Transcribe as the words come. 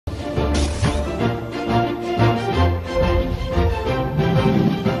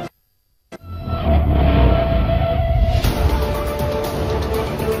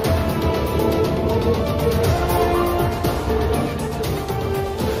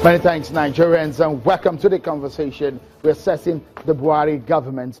Many thanks, Nigerians, and welcome to the conversation. We're assessing the Buhari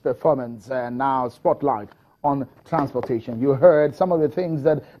government's performance and now spotlight on transportation. You heard some of the things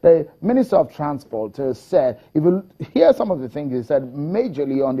that the Minister of Transport said. If you hear some of the things he said,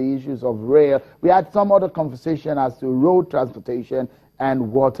 majorly on the issues of rail, we had some other conversation as to road transportation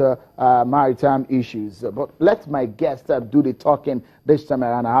and water maritime issues. But let my guests do the talking this time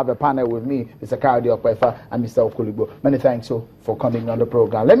around. I have a panel with me, Mr. Kayode Okpefa and Mr. Okuligbo. Many thanks for coming on the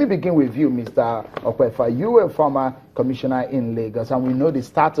program. Let me begin with you, Mr. Okpefa. You were former commissioner in Lagos, and we know the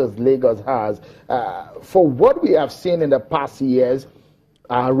status Lagos has. For what we have seen in the past years,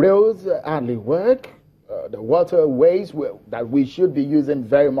 our rails hardly work. The waterways that we should be using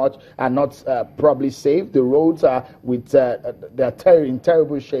very much are not probably safe. The roads are they're in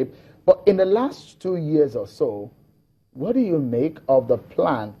terrible shape. But in the last 2 years or so, what do you make of the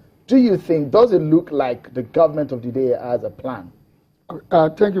plan? Do you think, does it look like the government of the day has a plan?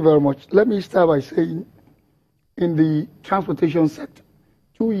 Thank you very much. Let me start by saying, in the transportation sector,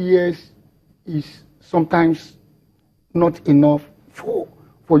 2 years is sometimes not enough for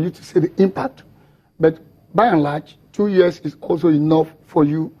you to see the impact. But by and large, 2 years is also enough for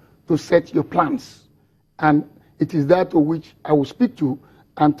you to set your plans. And it is that to which I will speak to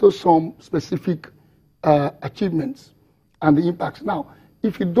and to some specific achievements and the impacts. Now,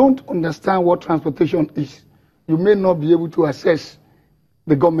 if you don't understand what transportation is, you may not be able to assess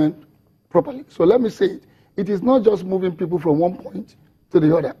the government properly. So let me say it. It is not just moving people from one point to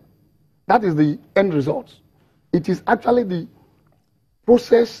the other. That is the end result. It is actually the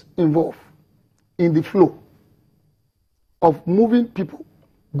process involved in the flow of moving people,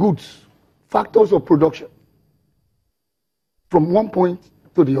 goods, factors of production from one point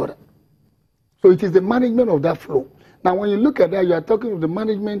to the other. So it is the management of that flow. Now, when you look at that, you are talking of the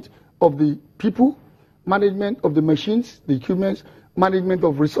management of the people, management of the machines, the equipment, management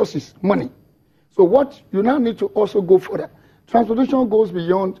of resources, money. So what you now need to also go further. Transportation goes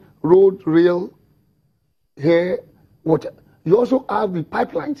beyond road, rail, air, water. You also have the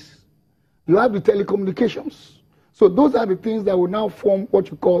pipelines. You have the telecommunications. So those are the things that will now form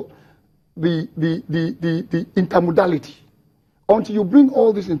what you call the intermodality. Until you bring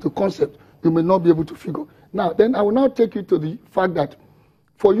all this into concept, you may not be able to figure. Now, then I will now take you to the fact that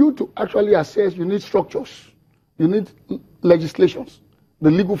for you to actually assess, you need structures, you need legislations, the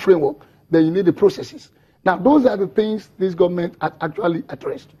legal framework, then you need the processes. Now, those are the things this government has actually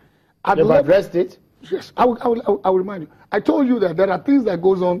addressed. They've addressed it? Yes, I will remind you. I told you that there are things that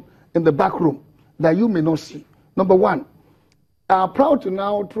goes on in the back room that you may not see. Number one, I'm proud to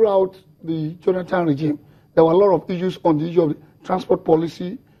now, throughout the Jonathan regime, there were a lot of issues on the issue of the transport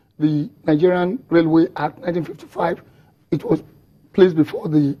policy, the Nigerian Railway Act 1955. It was placed before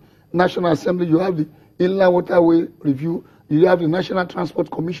the National Assembly. You have the Inland Waterway Review. You have the National Transport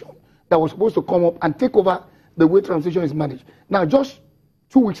Commission that was supposed to come up and take over the way transportation is managed. Now, just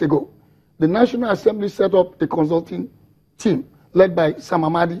 2 weeks ago, the National Assembly set up a consulting team led by Sam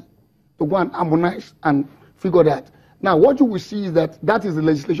Amadi to go and harmonize and figure that. Now, what you will see is that is the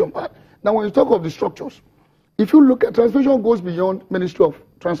legislation part. Now, when you talk of the structures, if you look at transportation goes beyond Ministry of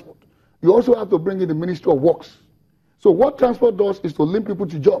Transport. You also have to bring in the Ministry of Works. So what transport does is to link people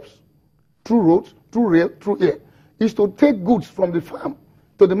to jobs through roads, through rail, through air. Is to take goods from the farm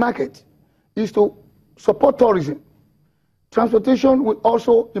to the market. Is to support tourism. Transportation will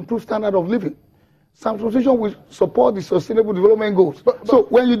also improve standard of living. Transportation will support the sustainable development goals. So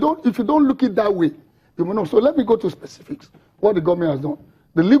when you don't, if you don't look at it that way, you will know. So let me go to specifics. What the government has done.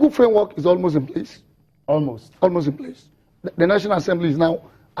 The legal framework is almost in place. Almost in place. The National Assembly is now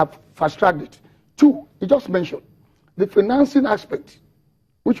fast-tracked it. Two, you just mentioned the financing aspect,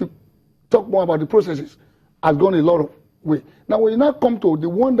 which you talk more about the processes, has gone a lot of way. Now, when you now come to the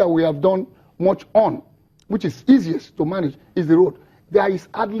one that we have done much on, which is easiest to manage, is the road. There is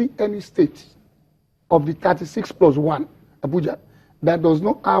hardly any state of the 36 plus 1, Abuja, that does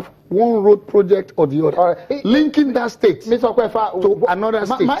not have one road project or the other, linking that state Mr. Okpefa, to another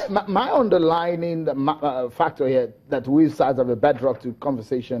state. My underlining factor here that we start as a bedrock to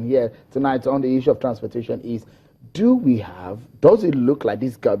conversation here tonight on the issue of transportation is, does it look like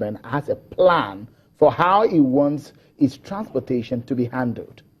this government has a plan for how it wants its transportation to be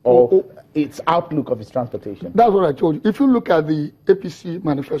handled, or its outlook of its transportation? That's what I told you. If you look at the APC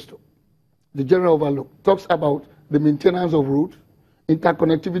manifesto, the general overlook talks about the maintenance of roads,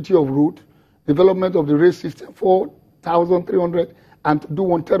 interconnectivity of road, development of the rail system, 4,300, and to do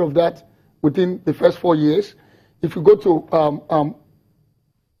 1/3 of that within the first 4 years. If you go to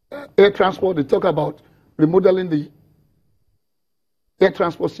air transport, they talk about remodeling the air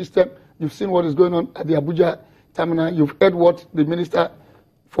transport system. You've seen what is going on at the Abuja terminal. You've heard what the minister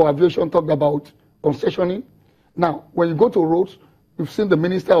for Aviation talked about concessioning. Now, when you go to roads, you've seen the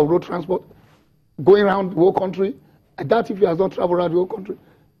Minister of Road Transport going around the whole country. I doubt if he has not traveled around the whole country.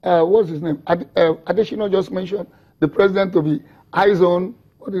 What's his name? Adesina just mentioned the president to be eyes on,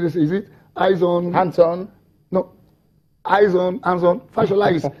 what did he say? Is it eyes on? Hands on? No. Eyes on, hands on.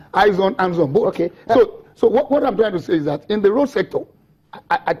 Fashola is eyes on, hands on. Both. Okay. So what I'm trying to say is that in the road sector,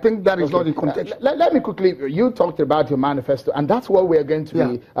 I think that is not in context. Let me quickly, you talked about your manifesto, and that's what we're going to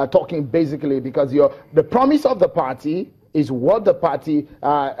be talking basically, because the promise of the party is what the party,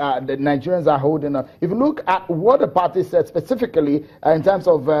 the Nigerians are holding on. If you look at what the party said specifically in terms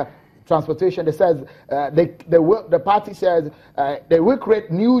of transportation, it says the party says they will create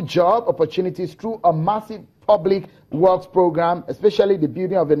new job opportunities through a massive public works program, especially the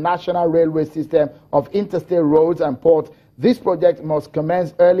building of a national railway system of interstate roads and ports. This project must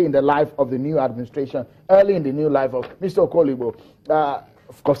commence early in the life of the new administration, early in the new life of Mr. Okolibo.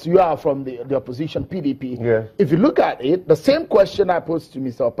 Of course, you are from the opposition, PDP. Yeah. If you look at it, the same question I posed to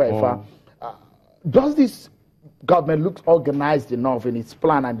Mr. Opefa, does this government look organized enough in its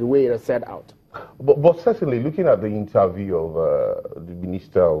plan and the way it is set out? But certainly, looking at the interview of the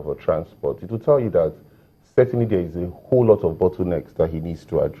Minister of Transport, it will tell you that certainly there is a whole lot of bottlenecks that he needs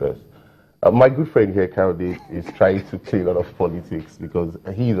to address. My good friend here, Kayode, is trying to play a lot of politics because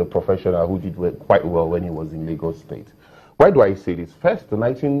he is a professional who did quite well when he was in Lagos State. Why do I say this? First, the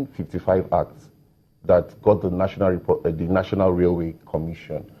 1955 Act that got the National Railway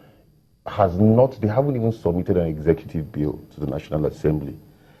Commission they haven't even submitted an executive bill to the National Assembly.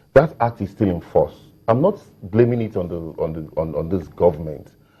 That act is still in force. I'm not blaming it on this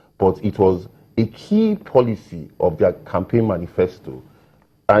government, but it was a key policy of their campaign manifesto.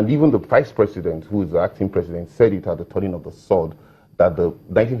 And even the vice president, who is the acting president, said it at the turning of the sword that the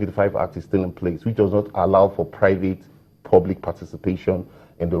 1955 Act is still in place, which does not allow for private public participation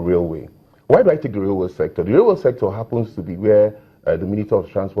in the railway. Why do I take the railway sector? The railway sector happens to be where the Minister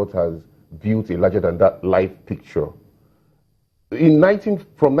of Transport has built a larger than that life picture. From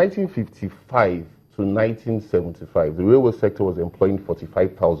 1955 to 1975, the railway sector was employing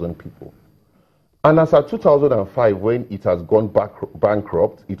 45,000 people. And as at 2005, when it has gone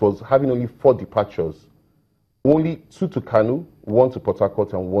bankrupt, it was having only 4 departures, only 2 to Kanu, 1 to Port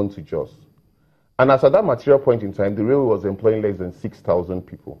Harcourt, and 1 to Jos. And as at that material point in time, the railway was employing less than 6,000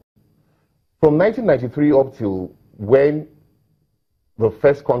 people. From 1993 up till when the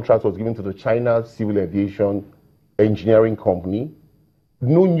first contract was given to the China Civil Aviation Engineering Company,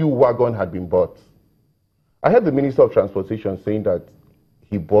 no new wagon had been bought. I heard the Minister of Transportation saying that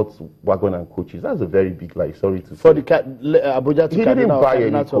he bought wagon and coaches. That's a very big lie, sorry to say. For the Abuja to He didn't buy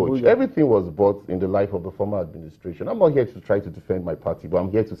any coach. Abuja. Everything was bought in the life of the former administration. I'm not here to try to defend my party, but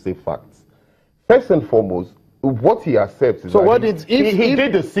I'm here to say facts. First and foremost, what he accepts is he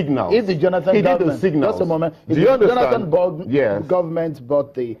did the signals. If the Jonathan government, did the signals. Just a moment. Do you understand? Jonathan government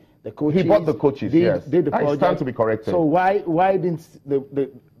bought the coaches. He bought the coaches, yes. Did the project. I stand to be corrected. So why didn't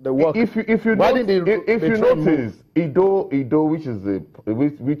the work? If you notice, Ido, which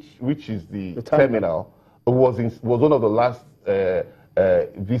is the terminal, was one of the last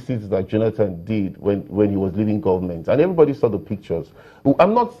visits that Jonathan did when he was leaving government, and everybody saw the pictures.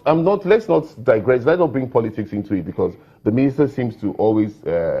 Let's not digress. Let's not bring politics into it, because the minister seems to always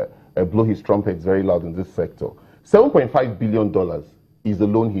blow his trumpets very loud in this sector. $7.5 billion is the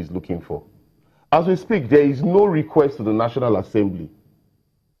loan he's looking for. As we speak, there is no request to the National Assembly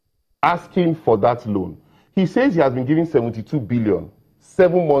asking for that loan. He says he has been given 72 billion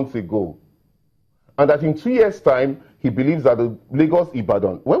 7 months ago, and that in 2 years' time, he believes that the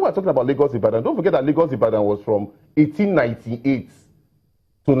Lagos-Ibadan, when we're talking about Lagos-Ibadan, don't forget that Lagos-Ibadan was from 1898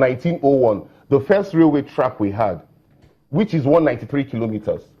 to 1901, the first railway track we had, which is 193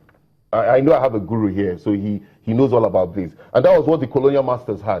 kilometers. I know I have a guru here, so he knows all about this. And that was what the colonial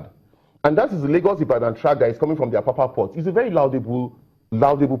masters had. And that is the Lagos-Ibadan track that is coming from the Apapa port. It's a very laudable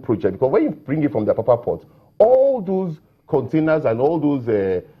project, because when you bring it from the Apapa port, all those containers and all those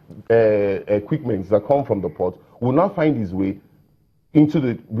equipments that come from the port will now find its way into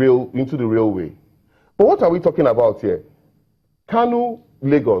the railway. But what are we talking about here? Kanu,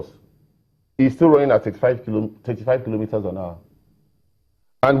 Lagos is still running at 35 kilometers an hour.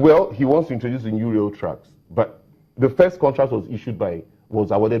 And well, he wants to introduce the new rail tracks. But the first contract was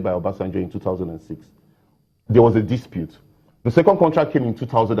awarded by Obasanjo in 2006. There was a dispute. The second contract came in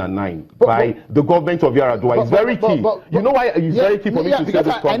 2009 by the government of Yar'Adua. It's very key. You know why it's very key for me to say this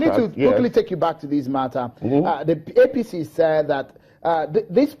contract? I need to quickly take you back to this matter. The APC said that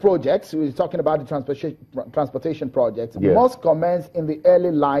these projects, we're talking about the transportation projects, Yes. must commence in the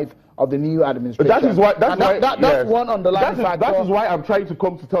early life of the new administration. That is why. That's one underlying factor. That is why I'm trying to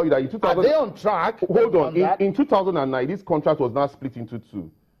come to tell you that in 2000. Are they on track? Hold on. that? In 2009, this contract was now split into two.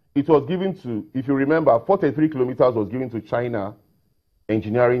 It was given to, if you remember, 43 kilometers was given to China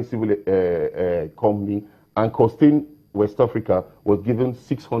Engineering Civil Company, and Costain West Africa was given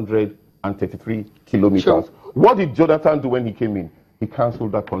 633 kilometers. Sure. What did Jonathan do when he came in? He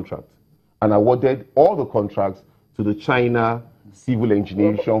cancelled that contract and awarded all the contracts to the China Civil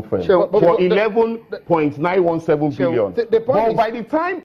Engineering firm Sure. for 11.917 billion. The point But is, by the time